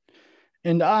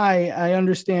 And I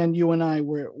understand you and I,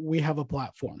 we have a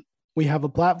platform. We have a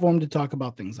platform to talk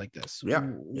about things like this. Yeah.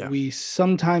 We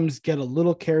sometimes get a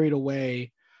little carried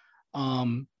away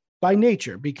by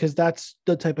nature, because that's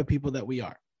the type of people that we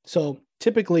are. So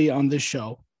typically on this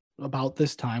show, about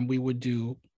this time, we would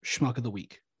do Schmuck of the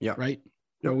Week. Yeah. Right.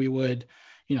 Yep. Where we would,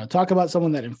 you know, talk about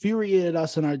someone that infuriated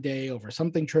us in our day over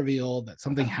something trivial, that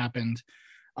something happened.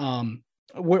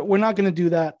 We're not going to do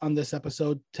that on this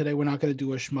episode today. We're not going to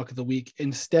do a Schmuck of the Week.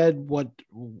 Instead, what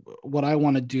I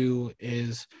want to do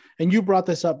is, and you brought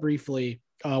this up briefly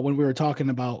when we were talking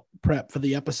about prep for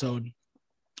the episode,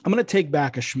 I'm going to take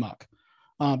back a schmuck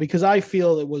because I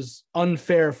feel it was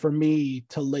unfair for me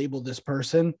to label this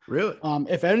person. Really?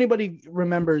 If anybody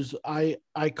remembers, I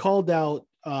called out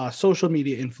social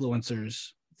media influencers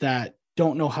that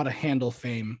don't know how to handle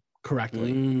fame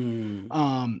correctly. And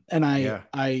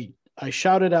I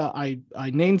shouted out, I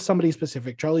named somebody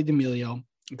specific, Charli D'Amelio,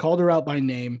 and called her out by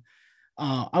name.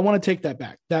 I want to take that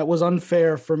back. That was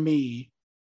unfair for me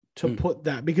to put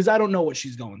that, because I don't know what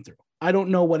she's going through. I don't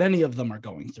know what any of them are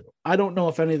going through. I don't know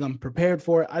if any of them prepared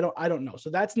for it. I don't know.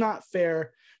 So that's not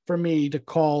fair for me to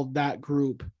call that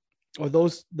group or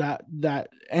that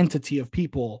entity of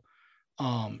people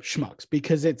schmucks,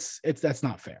 because that's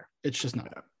not fair. It's just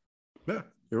not. Yeah,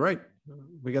 you're right.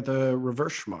 We got the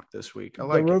reverse schmuck this week. I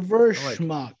like the reverse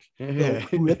schmuck. Yeah.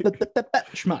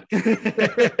 Schmuck.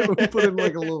 We put in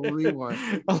like a little rewind.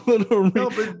 No,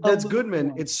 but that's good,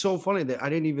 man. It's so funny that I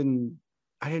didn't even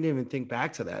think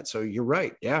back to that. So you're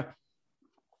right. Yeah.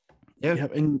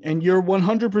 And you're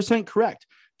 100% correct.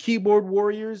 Keyboard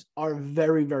warriors are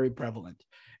very, very prevalent,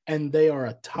 and they are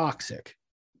a toxic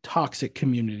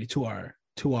community to our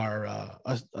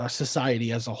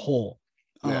society as a whole.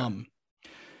 Yeah.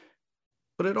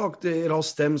 But it all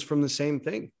stems from the same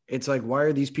thing. It's like, why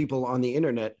are these people on the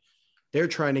internet? They're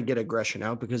trying to get aggression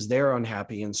out because they're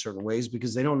unhappy in certain ways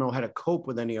because they don't know how to cope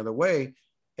with any other way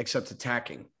except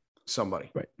attacking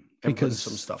somebody. Right. And because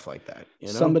some stuff like that.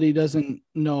 Somebody doesn't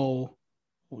know,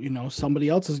 somebody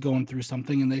else is going through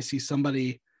something and they see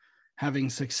somebody having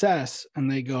success and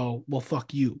they go, well,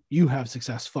 fuck you. You have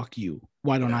success. Fuck you.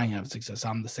 Why don't I have success?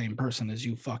 I'm the same person as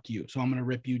you. Fuck you. So I'm going to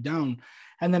rip you down.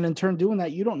 And then in turn doing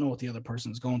that, you don't know what the other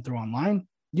person's going through online.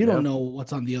 You don't know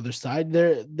what's on the other side.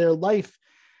 Their life,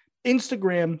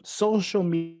 Instagram, social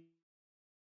media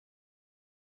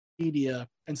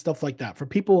and stuff like that. For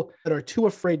people that are too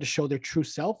afraid to show their true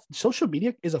self, social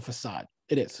media is a facade.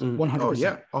 It is 100%. Oh,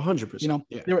 yeah,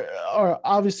 100%. There are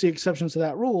obviously exceptions to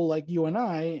that rule, like you and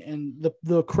I and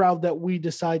the crowd that we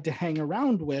decide to hang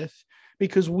around with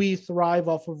because we thrive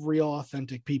off of real,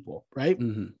 authentic people, right?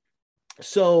 Mm-hmm.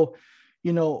 So,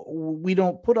 we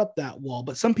don't put up that wall,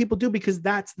 but some people do because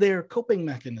that's their coping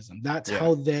mechanism. That's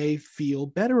how they feel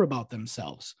better about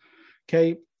themselves.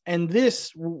 Okay. And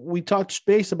we touched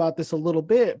base about this a little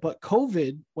bit, but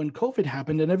when COVID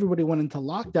happened and everybody went into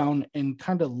lockdown and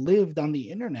kind of lived on the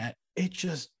internet, it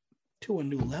just to a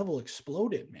new level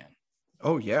exploded, man.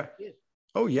 Oh, yeah.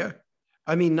 Oh, yeah.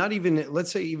 I mean, not even,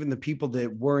 let's say even the people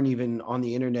that weren't even on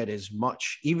the internet as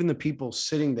much, even the people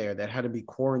sitting there that had to be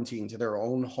quarantined to their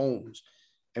own homes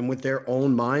and with their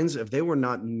own minds, if they were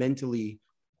not mentally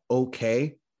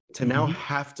okay to now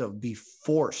have to be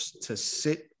forced to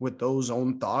sit with those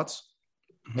own thoughts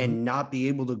and not be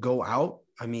able to go out.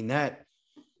 I mean,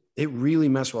 it really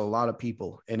messed with a lot of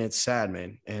people and it's sad,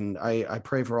 man. And I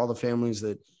pray for all the families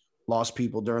that lost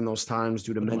people during those times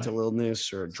due to mental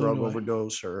illness or drug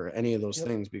overdose or any of those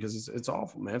things, because it's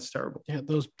awful, man. It's terrible. Yeah.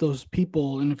 Those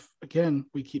people. And if, again,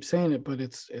 we keep saying it, but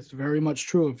it's very much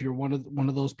true. If you're one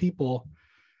of those people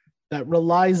that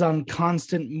relies on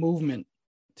constant movement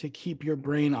to keep your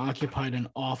brain occupied and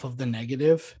off of the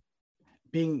negative,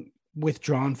 being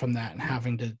withdrawn from that and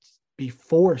having to be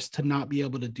forced to not be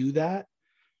able to do that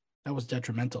was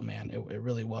detrimental, man. It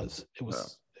really was. It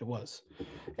was.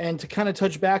 And to kind of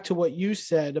touch back to what you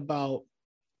said about,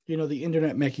 the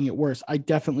internet making it worse, I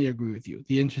definitely agree with you.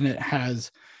 The internet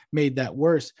has made that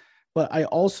worse. But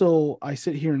I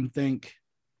sit here and think,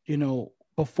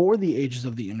 before the ages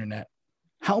of the internet,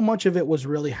 how much of it was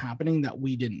really happening that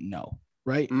we didn't know,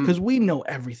 right? Because we know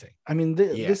everything. I mean,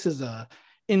 this is a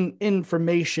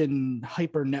information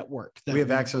hyper network. That we have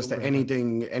access to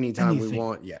anything, anytime we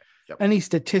want. Yeah. Yep. Any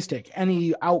statistic,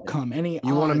 any outcome,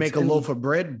 you want to make a loaf of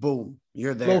bread, boom,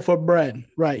 you're there. Loaf of bread,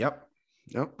 right? Yep.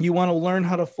 You want to learn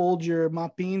how to fold your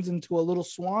mock beans into a little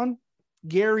swan?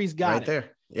 Gary's got right it.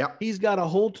 There. Yep. He's got a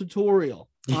whole tutorial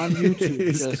on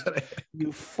YouTube.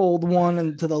 You fold one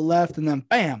and to the left, and then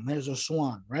bam, there's a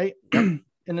swan, right? In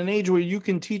an age where you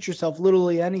can teach yourself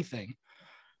literally anything.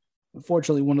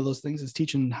 Unfortunately, one of those things is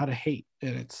teaching how to hate,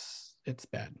 and it's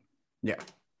bad. Yeah,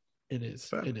 it is.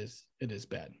 Bad. It is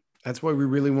bad. That's why we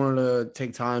really wanted to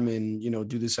take time and,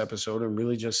 do this episode and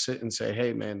really just sit and say,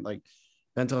 hey, man, like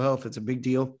mental health, it's a big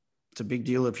deal. It's a big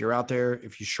deal. If you're out there,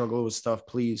 if you struggle with stuff,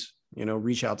 please,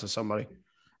 reach out to somebody.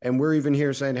 And we're even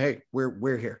here saying, hey,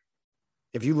 we're here.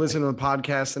 If you listen to the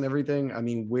podcast and everything, I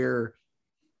mean, we're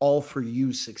all for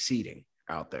you succeeding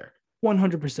out there.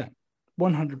 100%.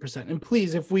 And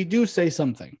please, if we do say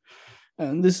something,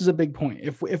 and this is a big point,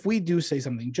 if we do say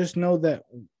something, just know that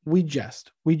we jest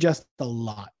a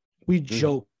lot. We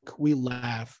joke, we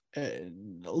laugh. A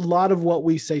lot of what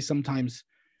we say sometimes,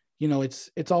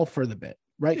 it's all for the bit,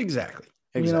 right? Exactly.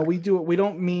 We do it.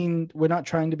 We're not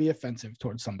trying to be offensive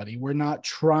towards somebody. We're not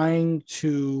trying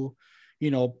to,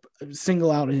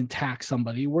 single out and attack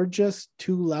somebody. We're just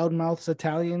two loudmouths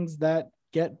Italians that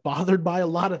get bothered by a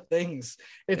lot of things.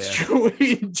 It's true.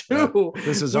 We do. Yeah.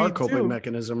 This is our coping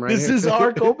mechanism, right? This is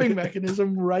our coping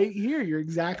mechanism right here. You're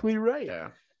exactly right. Yeah.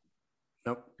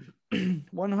 Nope.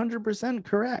 100%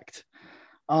 correct.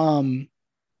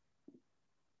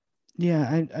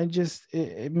 Yeah, I just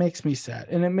it makes me sad,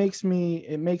 and it makes me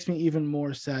even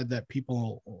more sad that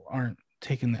people aren't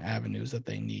taking the avenues that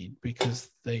they need because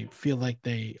they feel like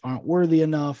they aren't worthy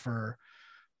enough or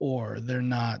they're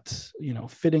not,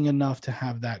 fitting enough to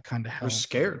have that kind of help. They're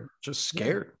scared, just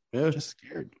scared. Yeah. Just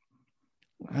scared.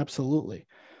 Absolutely.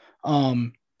 I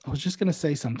was just going to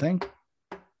say something.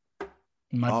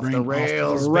 My off brain the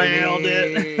rails, railed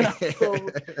it.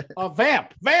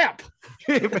 Vamp.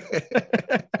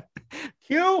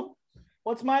 Q,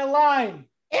 what's my line?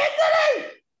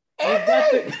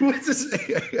 Anthony!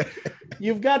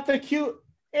 You've got the Q.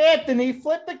 Anthony,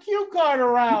 flip the cue card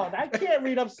around. I can't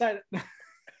read upside.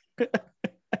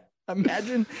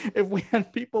 Imagine if we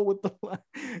had people with the.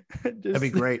 That'd be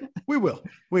great. We will.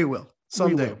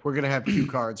 Someday we're going to have cue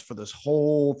cards for this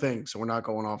whole thing. So we're not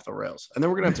going off the rails. And then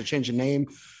we're going to have to change the name.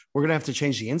 We're going to have to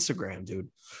change the Instagram,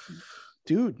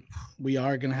 dude. We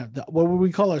are going to have what would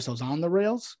we call ourselves? On the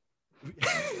Rails?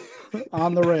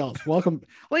 On the Rails. Welcome,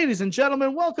 ladies and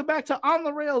gentlemen. Welcome back to On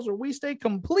the Rails, where we stay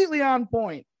completely on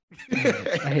point.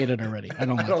 I hate it already. I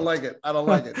don't like it.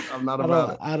 I'm not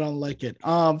about it. I don't like it.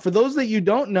 For those that you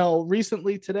don't know,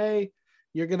 recently today,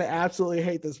 you're going to absolutely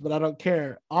hate this, but I don't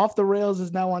care. Off the Rails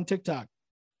is now on TikTok.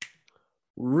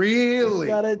 Really? We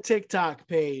got a TikTok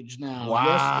page now.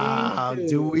 Wow. Yes,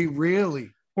 do we really?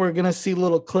 We're going to see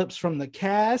little clips from the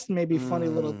cast, maybe funny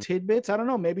little tidbits. I don't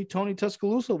know. Maybe Tony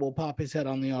Tuscaloosa will pop his head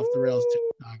on the Off the Rails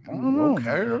TikTok. I don't know.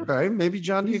 Okay. Maybe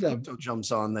John D'Acuto jumps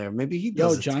on there. Maybe he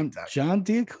does. John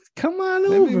D'Acuto, come on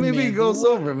over. Maybe he goes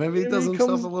over. Maybe he does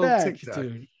himself a little TikTok.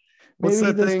 Dude. What's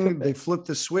that thing? They flipped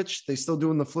the switch. They still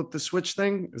doing the flip the switch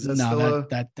thing? Is that still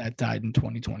that died in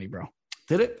 2020, bro.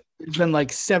 Did it? There's been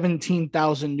like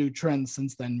 17,000 new trends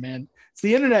since then, man. It's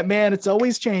the internet, man. It's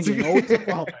always changing, always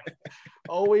evolving,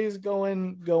 always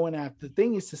going after. The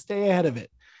thing is to stay ahead of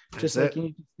it. Just like you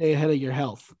need to stay ahead of your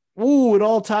health. Ooh, it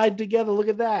all tied together. Look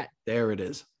at that. There it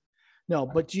is. No,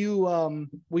 but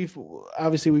we've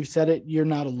said it. You're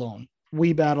not alone.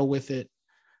 We battle with it.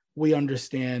 We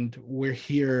understand. We're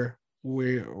here.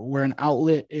 We're an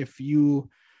outlet. If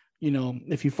you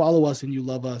follow us and you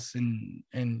love us and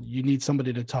you need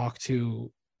somebody to talk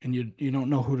to and you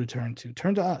don't know who to turn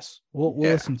to us. We'll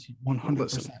listen to you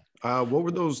 100%. What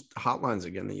were those hotlines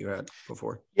again that you had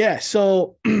before? Yeah.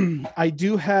 So I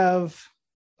do have,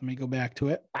 let me go back to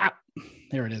it.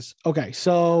 There it is. Okay.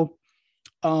 So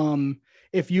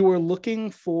if you were looking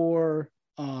for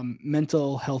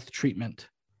mental health treatment,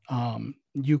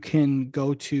 you can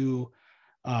go to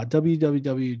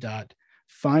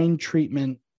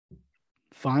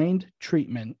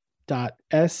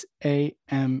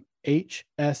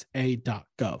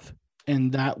findtreatment.samhsa.gov,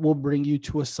 and that will bring you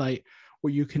to a site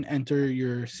where you can enter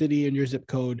your city and your zip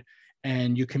code,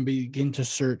 and you can begin to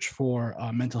search for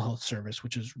a mental health service,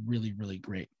 which is really, really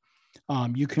great.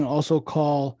 You can also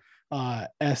call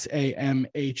SAMHSA's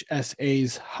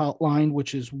hotline,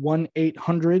 which is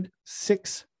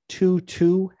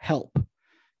 1-800-622-HELP.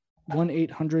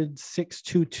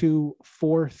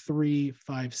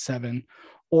 1-800-622-4357,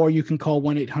 or you can call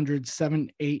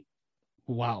 1-800-78.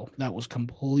 Wow, that was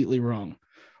completely wrong.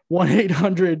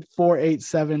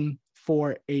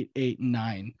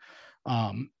 1-800-487-4889.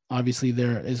 Obviously,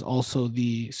 there is also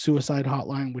the suicide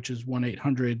hotline, which is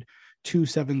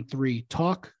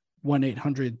 1-800-273-TALK.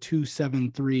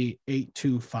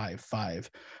 1-800-273-8255.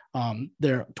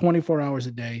 They're 24 hours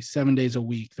a day, 7 days a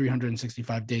week,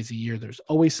 365 days a year. There's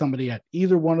always somebody at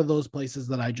either one of those places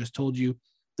that I just told you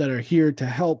that are here to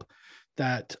help,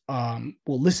 that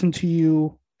will listen to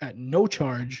you at no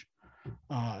charge,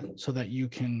 so that you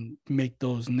can make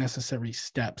those necessary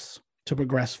steps to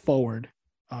progress forward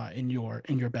in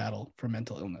your battle for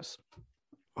mental illness.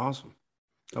 Awesome.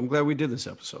 I'm glad we did this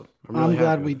episode. I'm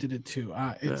glad we did it too.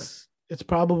 It's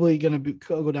probably going to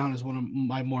go down as one of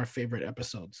my more favorite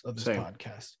episodes of this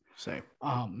podcast. Same.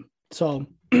 So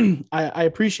I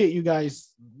appreciate you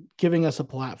guys giving us a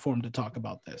platform to talk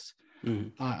about this.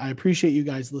 Mm-hmm. I appreciate you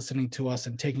guys listening to us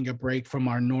and taking a break from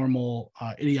our normal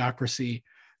idiocracy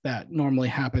that normally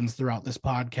happens throughout this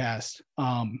podcast.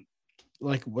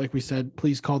 Like we said,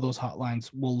 please call those hotlines.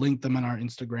 We'll link them in our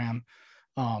Instagram.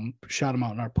 Shout them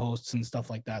out in our posts and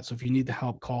stuff like that. So if you need the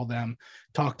help, call them,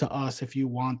 talk to us if you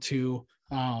want to.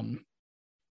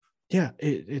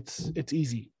 It's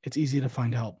easy. It's easy to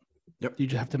find help. Yep. You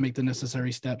just have to make the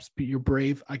necessary steps. But you're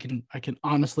brave. I can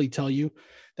honestly tell you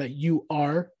that you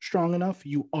are strong enough.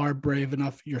 You are brave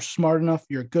enough. You're smart enough.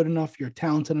 You're good enough. You're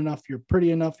talented enough. You're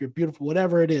pretty enough. You're beautiful.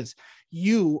 Whatever it is,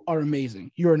 you are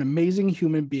amazing. You're an amazing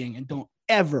human being. And don't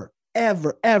ever,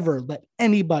 ever, ever let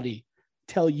anybody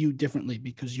tell you differently,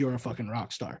 because you're a fucking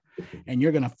rock star and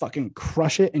you're going to fucking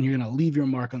crush it. And you're going to leave your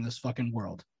mark on this fucking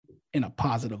world in a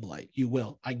positive light. You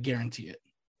will. I guarantee it.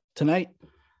 Tonight,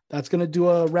 that's going to do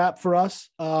a wrap for us.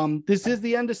 This is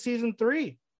the end of season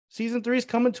 3. Season 3 is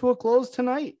coming to a close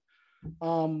tonight.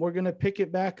 We're going to pick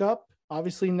it back up.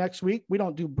 Obviously, next week. We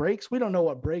don't do breaks. We don't know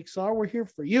what breaks are. We're here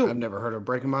for you. I've never heard of a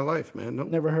break in my life, man. Nope.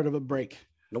 Never heard of a break.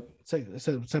 Nope.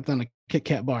 Except on a Kit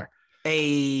Kat bar.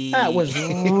 Hey. That was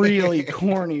really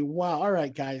corny. Wow. All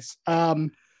right, guys.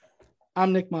 I'm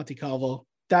Nick Montecalvo.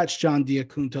 That's John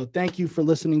D'Acuto. Thank you for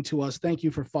listening to us. Thank you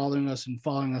for following us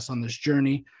on this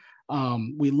journey.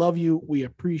 We love you. We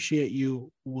appreciate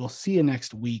you. We'll see you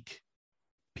next week.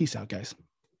 Peace out, guys.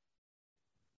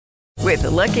 With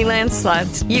the Lucky Land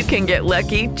Slots, you can get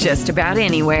lucky just about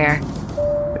anywhere.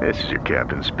 This is your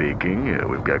captain speaking.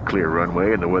 We've got clear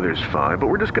runway and the weather's fine, but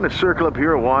we're just going to circle up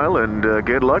here a while and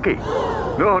get lucky.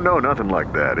 No, nothing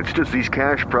like that. It's just these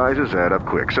cash prizes add up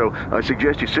quick. So I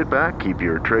suggest you sit back, keep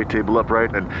your tray table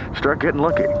upright, and start getting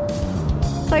lucky.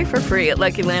 Play for free at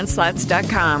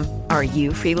LuckyLandSlots.com. Are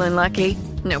you feeling lucky?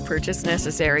 No purchase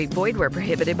necessary. Void where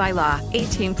prohibited by law.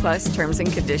 18+ terms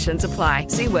and conditions apply.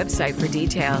 See website for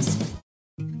details.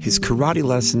 His karate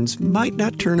lessons might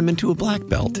not turn him into a black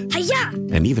belt. Hi-ya!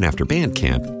 And even after band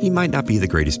camp, he might not be the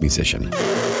greatest musician.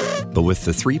 But with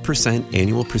the 3%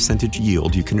 annual percentage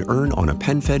yield you can earn on a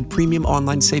PenFed premium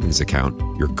online savings account,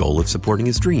 your goal of supporting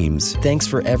his dreams... Thanks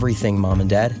for everything, Mom and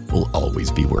Dad. ...will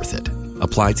always be worth it.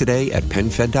 Apply today at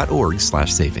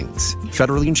PenFed.org/savings.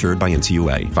 Federally insured by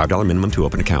NCUA. $5 minimum to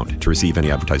open account. To receive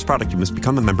any advertised product, you must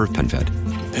become a member of PenFed.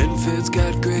 PenFed's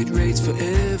got great rates for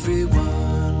everyone.